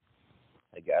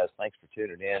Hey guys, thanks for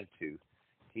tuning in to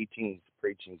Teachings,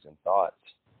 Preachings, and Thoughts.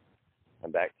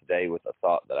 I'm back today with a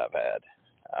thought that I've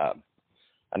had.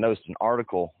 I noticed an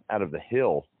article out of The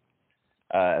Hill,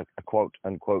 a quote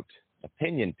unquote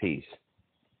opinion piece,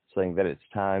 saying that it's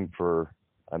time for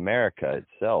America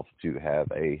itself to have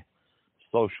a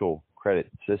social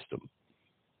credit system.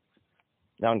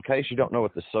 Now, in case you don't know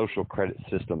what the social credit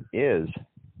system is,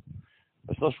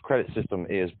 the social credit system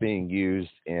is being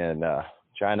used in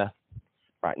China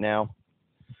right now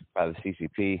by the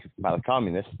CCP, by the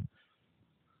communists,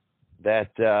 that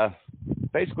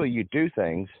basically you do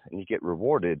things and you get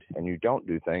rewarded, and you don't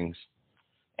do things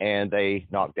and they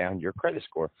knock down your credit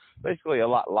score. Basically, a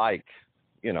lot like,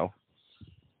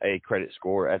 a credit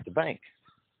score at the bank.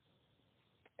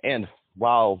 And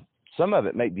while some of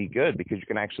it may be good because you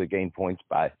can actually gain points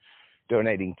by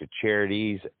donating to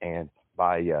charities and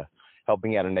by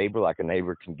helping out a neighbor, like a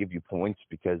neighbor can give you points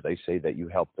because they say that you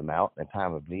helped them out in a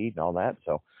time of need and all that.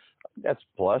 So that's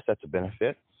a plus, that's a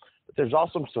benefit. But there's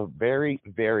also some very,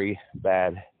 very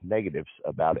bad negatives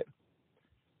about it.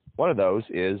 One of those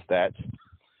is that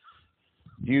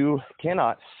you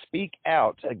cannot speak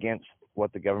out against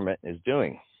what the government is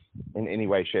doing in any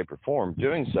way, shape, or form.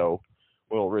 Doing so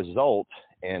will result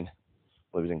in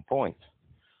losing points.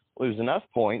 Lose enough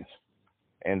points,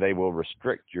 and they will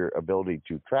restrict your ability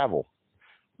to travel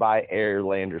by air,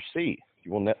 land, or sea.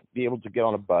 You will not be able to get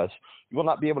on a bus. You will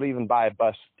not be able to even buy a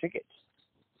bus ticket.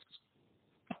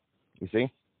 You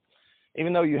see?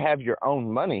 Even though you have your own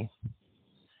money,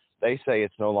 they say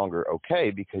it's no longer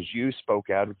okay because you spoke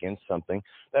out against something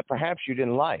that perhaps you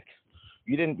didn't like.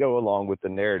 You didn't go along with the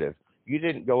narrative. You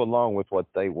didn't go along with what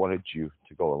they wanted you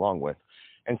to go along with.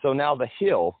 And so now The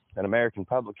Hill, an American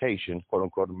publication, quote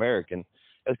unquote American,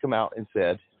 has come out and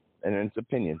said, in its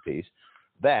opinion piece,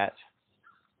 that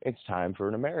it's time for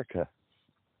an America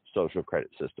social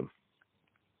credit system.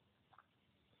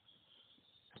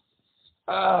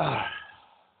 I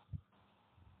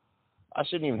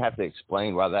shouldn't even have to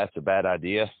explain why that's a bad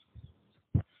idea,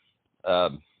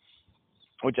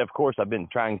 which, of course, I've been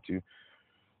trying to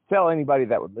tell anybody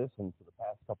that would listen for the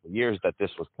past couple of years that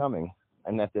this was coming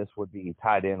and that this would be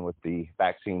tied in with the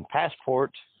vaccine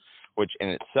passport, which in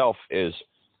itself is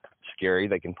scary.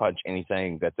 They can punch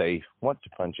anything that they want to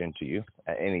punch into you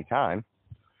at any time.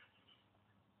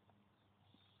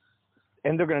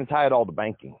 And they're going to tie it all to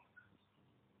banking,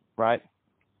 right?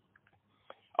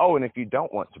 Oh, and if you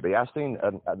don't want to be, I seen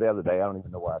the other day, I don't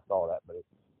even know where I saw that, but it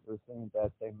was saying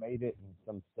that they made it in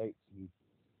some states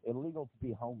illegal to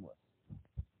be homeless.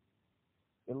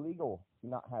 Illegal to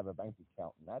not have a bank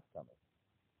account, and that's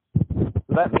coming.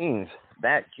 So that means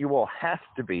that you will have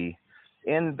to be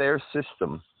in their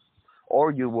system,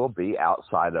 or you will be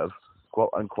outside of,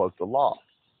 quote unquote, the law.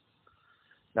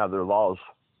 Now, their laws,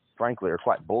 frankly, are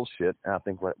quite bullshit, and I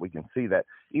think we can see that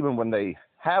even when they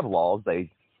have laws,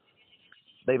 they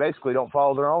basically don't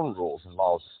follow their own rules and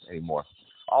laws anymore.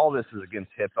 All this is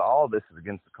against HIPAA. All this is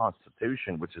against the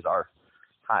Constitution, which is our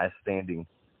highest standing,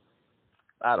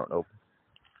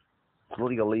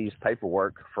 legalese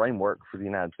paperwork, framework for the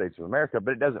United States of America,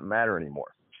 but it doesn't matter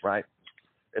anymore, right?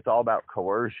 It's all about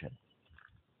coercion,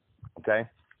 okay?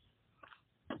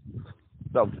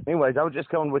 So, anyways, I was just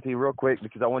coming with you real quick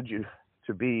because I wanted you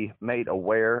to be made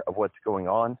aware of what's going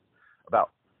on,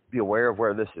 be aware of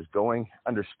where this is going,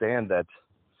 understand that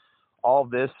all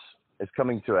this is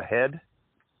coming to a head,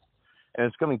 and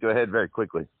it's coming to a head very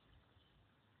quickly.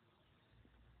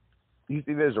 You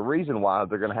see, there's a reason why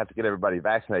they're going to have to get everybody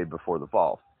vaccinated before the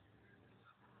fall.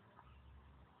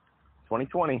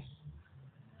 2020,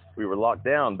 we were locked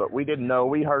down, but we didn't know.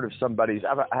 We heard of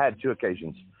I had two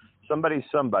occasions. Somebody,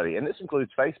 and this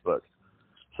includes Facebook,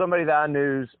 somebody that I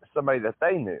knew, somebody that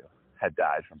they knew had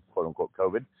died from quote unquote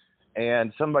COVID,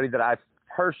 and somebody that I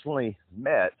personally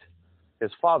met,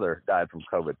 his father died from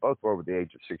COVID. Both were over the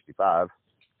age of 65.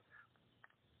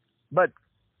 But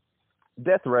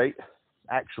death rate,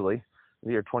 actually,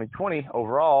 the year 2020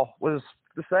 overall was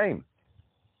the same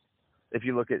if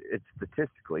you look at it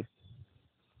statistically.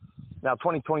 Now,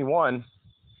 2021,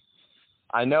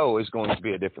 I know, is going to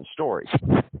be a different story.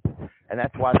 And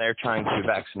that's why they're trying to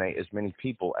vaccinate as many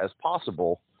people as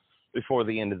possible before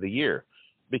the end of the year.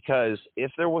 Because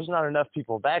if there was not enough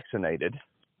people vaccinated,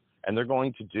 and they're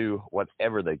going to do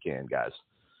whatever they can, guys.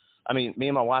 I mean, me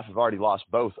and my wife have already lost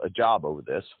both a job over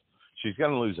this. She's going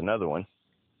to lose another one.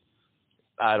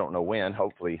 I don't know when.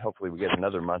 Hopefully we get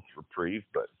another month's reprieve,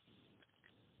 but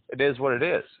it is what it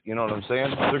is. You know what I'm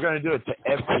saying? They're going to do it to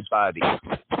everybody,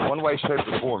 one way, shape,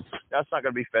 or form. That's not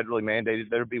going to be federally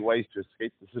mandated. There'll be ways to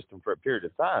escape the system for a period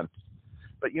of time.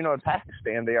 But, in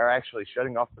Pakistan, they are actually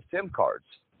shutting off the SIM cards.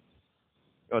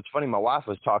 know, it's funny. My wife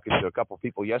was talking to a couple of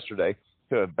people yesterday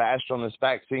who have bashed on this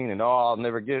vaccine and, oh, I'll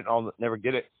never get it, I'll never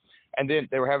get it. And then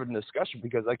they were having a discussion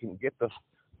because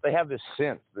they have this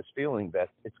sense, this feeling that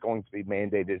it's going to be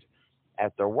mandated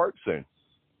at their work soon.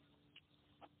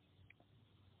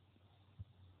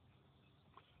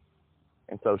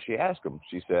 And so she asked them,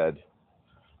 she said,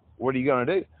 what are you going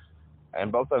to do?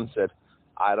 And both of them said,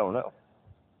 I don't know.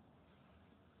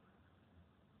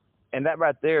 And that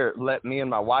right there let me and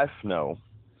my wife know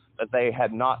that they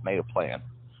had not made a plan,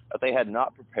 that they had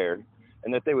not prepared,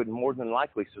 and that they would more than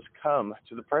likely succumb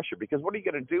to the pressure. Because what are you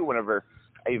going to do whenever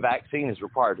a vaccine is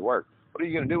required to work? What are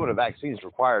you going to do when a vaccine is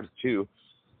required to,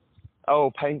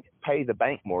 pay the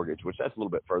bank mortgage, which that's a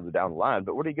little bit further down the line.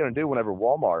 But what are you going to do whenever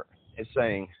Walmart is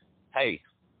saying, hey,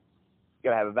 you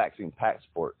got to have a vaccine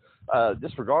passport?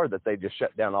 Disregard that they just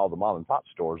shut down all the mom and pop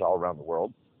stores all around the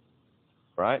world,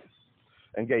 right?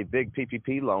 And gave big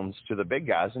PPP loans to the big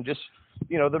guys, and just,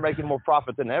 they're making more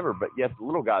profit than ever, but yet the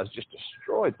little guys just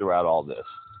destroyed throughout all this.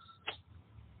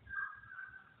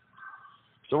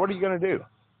 So what are you going to do?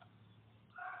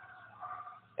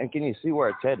 And can you see where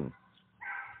it's heading?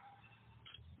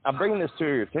 I'm bringing this to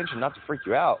your attention not to freak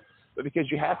you out, but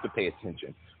because you have to pay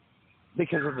attention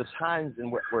because of the times in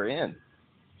what we're in.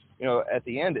 At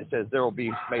the end it says there will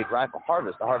be made ripe a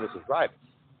harvest. The harvest is ripe.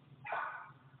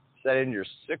 Set in your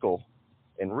sickle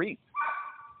and reap.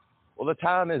 Well, the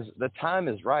time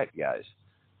is right, guys.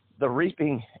 The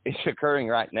reaping is occurring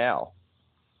right now.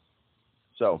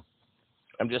 So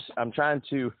I'm not trying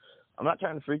to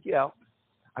freak you out.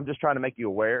 I'm just trying to make you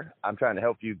aware. I'm trying to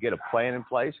help you get a plan in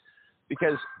place,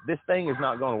 because this thing is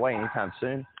not going away anytime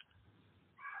soon.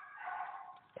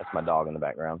 That's my dog in the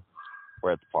background.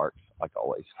 We're at the park, like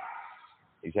always.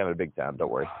 He's having a big time.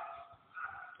 Don't worry.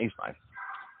 He's fine.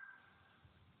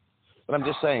 But I'm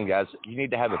just saying, guys, you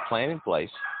need to have a plan in place.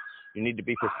 You need to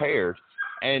be prepared.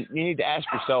 And you need to ask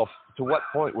yourself, to what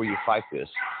point will you fight this?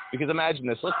 Because imagine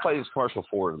this. Let's play this commercial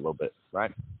forward a little bit,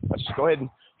 right? Let's just go ahead and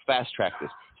fast track this.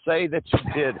 Say that you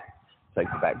did take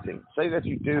the vaccine. Say that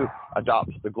you do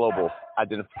adopt the global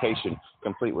identification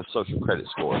complete with social credit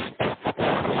score,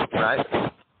 right?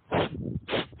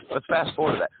 Let's fast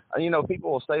forward to that.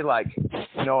 People will say like,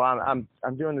 I'm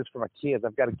doing this for my kids.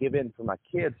 I've got to give in for my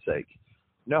kids' sake.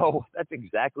 No, that's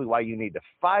exactly why you need to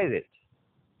fight it.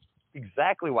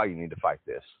 Exactly why you need to fight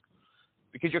this.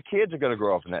 Because your kids are going to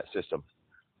grow up in that system.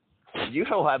 You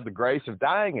will have the grace of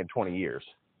dying in 20 years.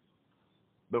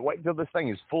 But wait until this thing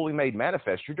is fully made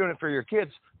manifest. You're doing it for your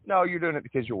kids. No, you're doing it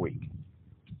because you're weak.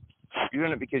 You're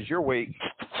doing it because you're weak.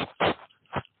 And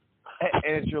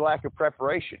it's your lack of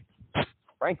preparation,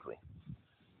 frankly.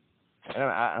 And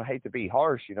I hate to be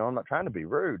harsh, I'm not trying to be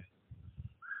rude.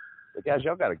 But guys,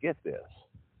 y'all got to get this.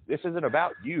 This isn't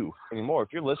about you anymore. If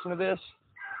you're listening to this,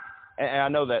 and I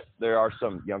know that there are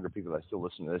some younger people that still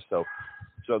listen to this, so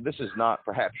this is not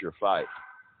perhaps your fight.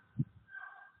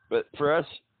 But for us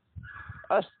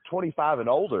 25 and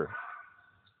older,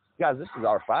 guys, this is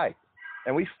our fight.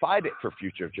 And we fight it for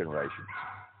future generations.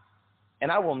 And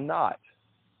I will not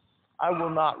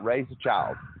raise a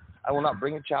child. I will not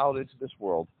bring a child into this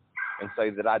world and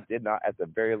say that I did not, at the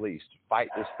very least, fight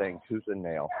this thing tooth and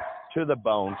nail, to the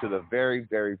bone, to the very,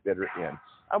 very bitter end.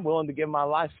 I'm willing to give my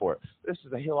life for it. This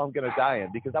is a hill I'm going to die in,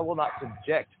 because I will not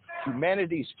subject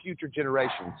humanity's future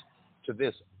generations to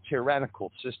this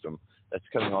tyrannical system that's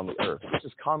coming on the earth. This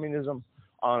is communism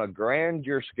on a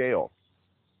grandeur scale.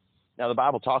 Now, the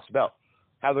Bible talks about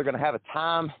how they're going to have a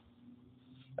time,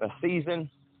 a season,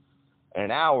 and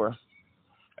an hour,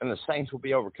 and the saints will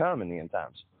be overcome in the end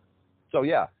times. So,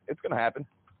 yeah, it's going to happen.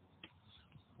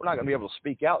 We're not going to be able to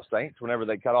speak out, saints, whenever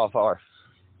they cut off our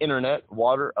internet,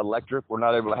 water, electric. We're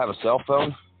not able to have a cell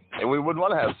phone, and we wouldn't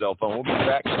want to have a cell phone. We'll be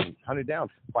back and hunted down,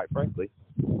 quite frankly.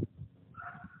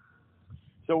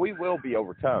 So we will be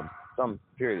overcome some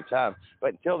period of time.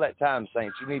 But until that time,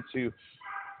 saints, you need to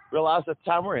realize that the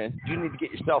time we're in, you need to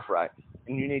get yourself right.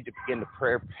 And you need to begin to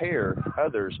prepare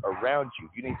others around you.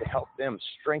 You need to help them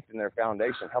strengthen their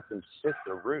foundation, help them sift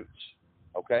their roots,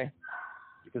 okay?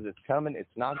 Because it's coming. It's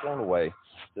not going away.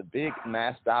 The big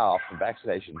mass die-off from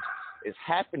vaccinations is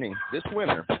happening this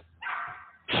winter,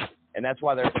 and that's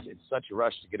why it's such a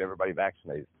rush to get everybody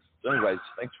vaccinated. So anyways,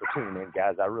 thanks for tuning in,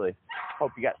 guys. I really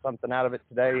hope you got something out of it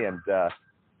today, and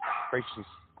preachings,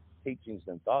 teachings,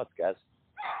 and thoughts, guys.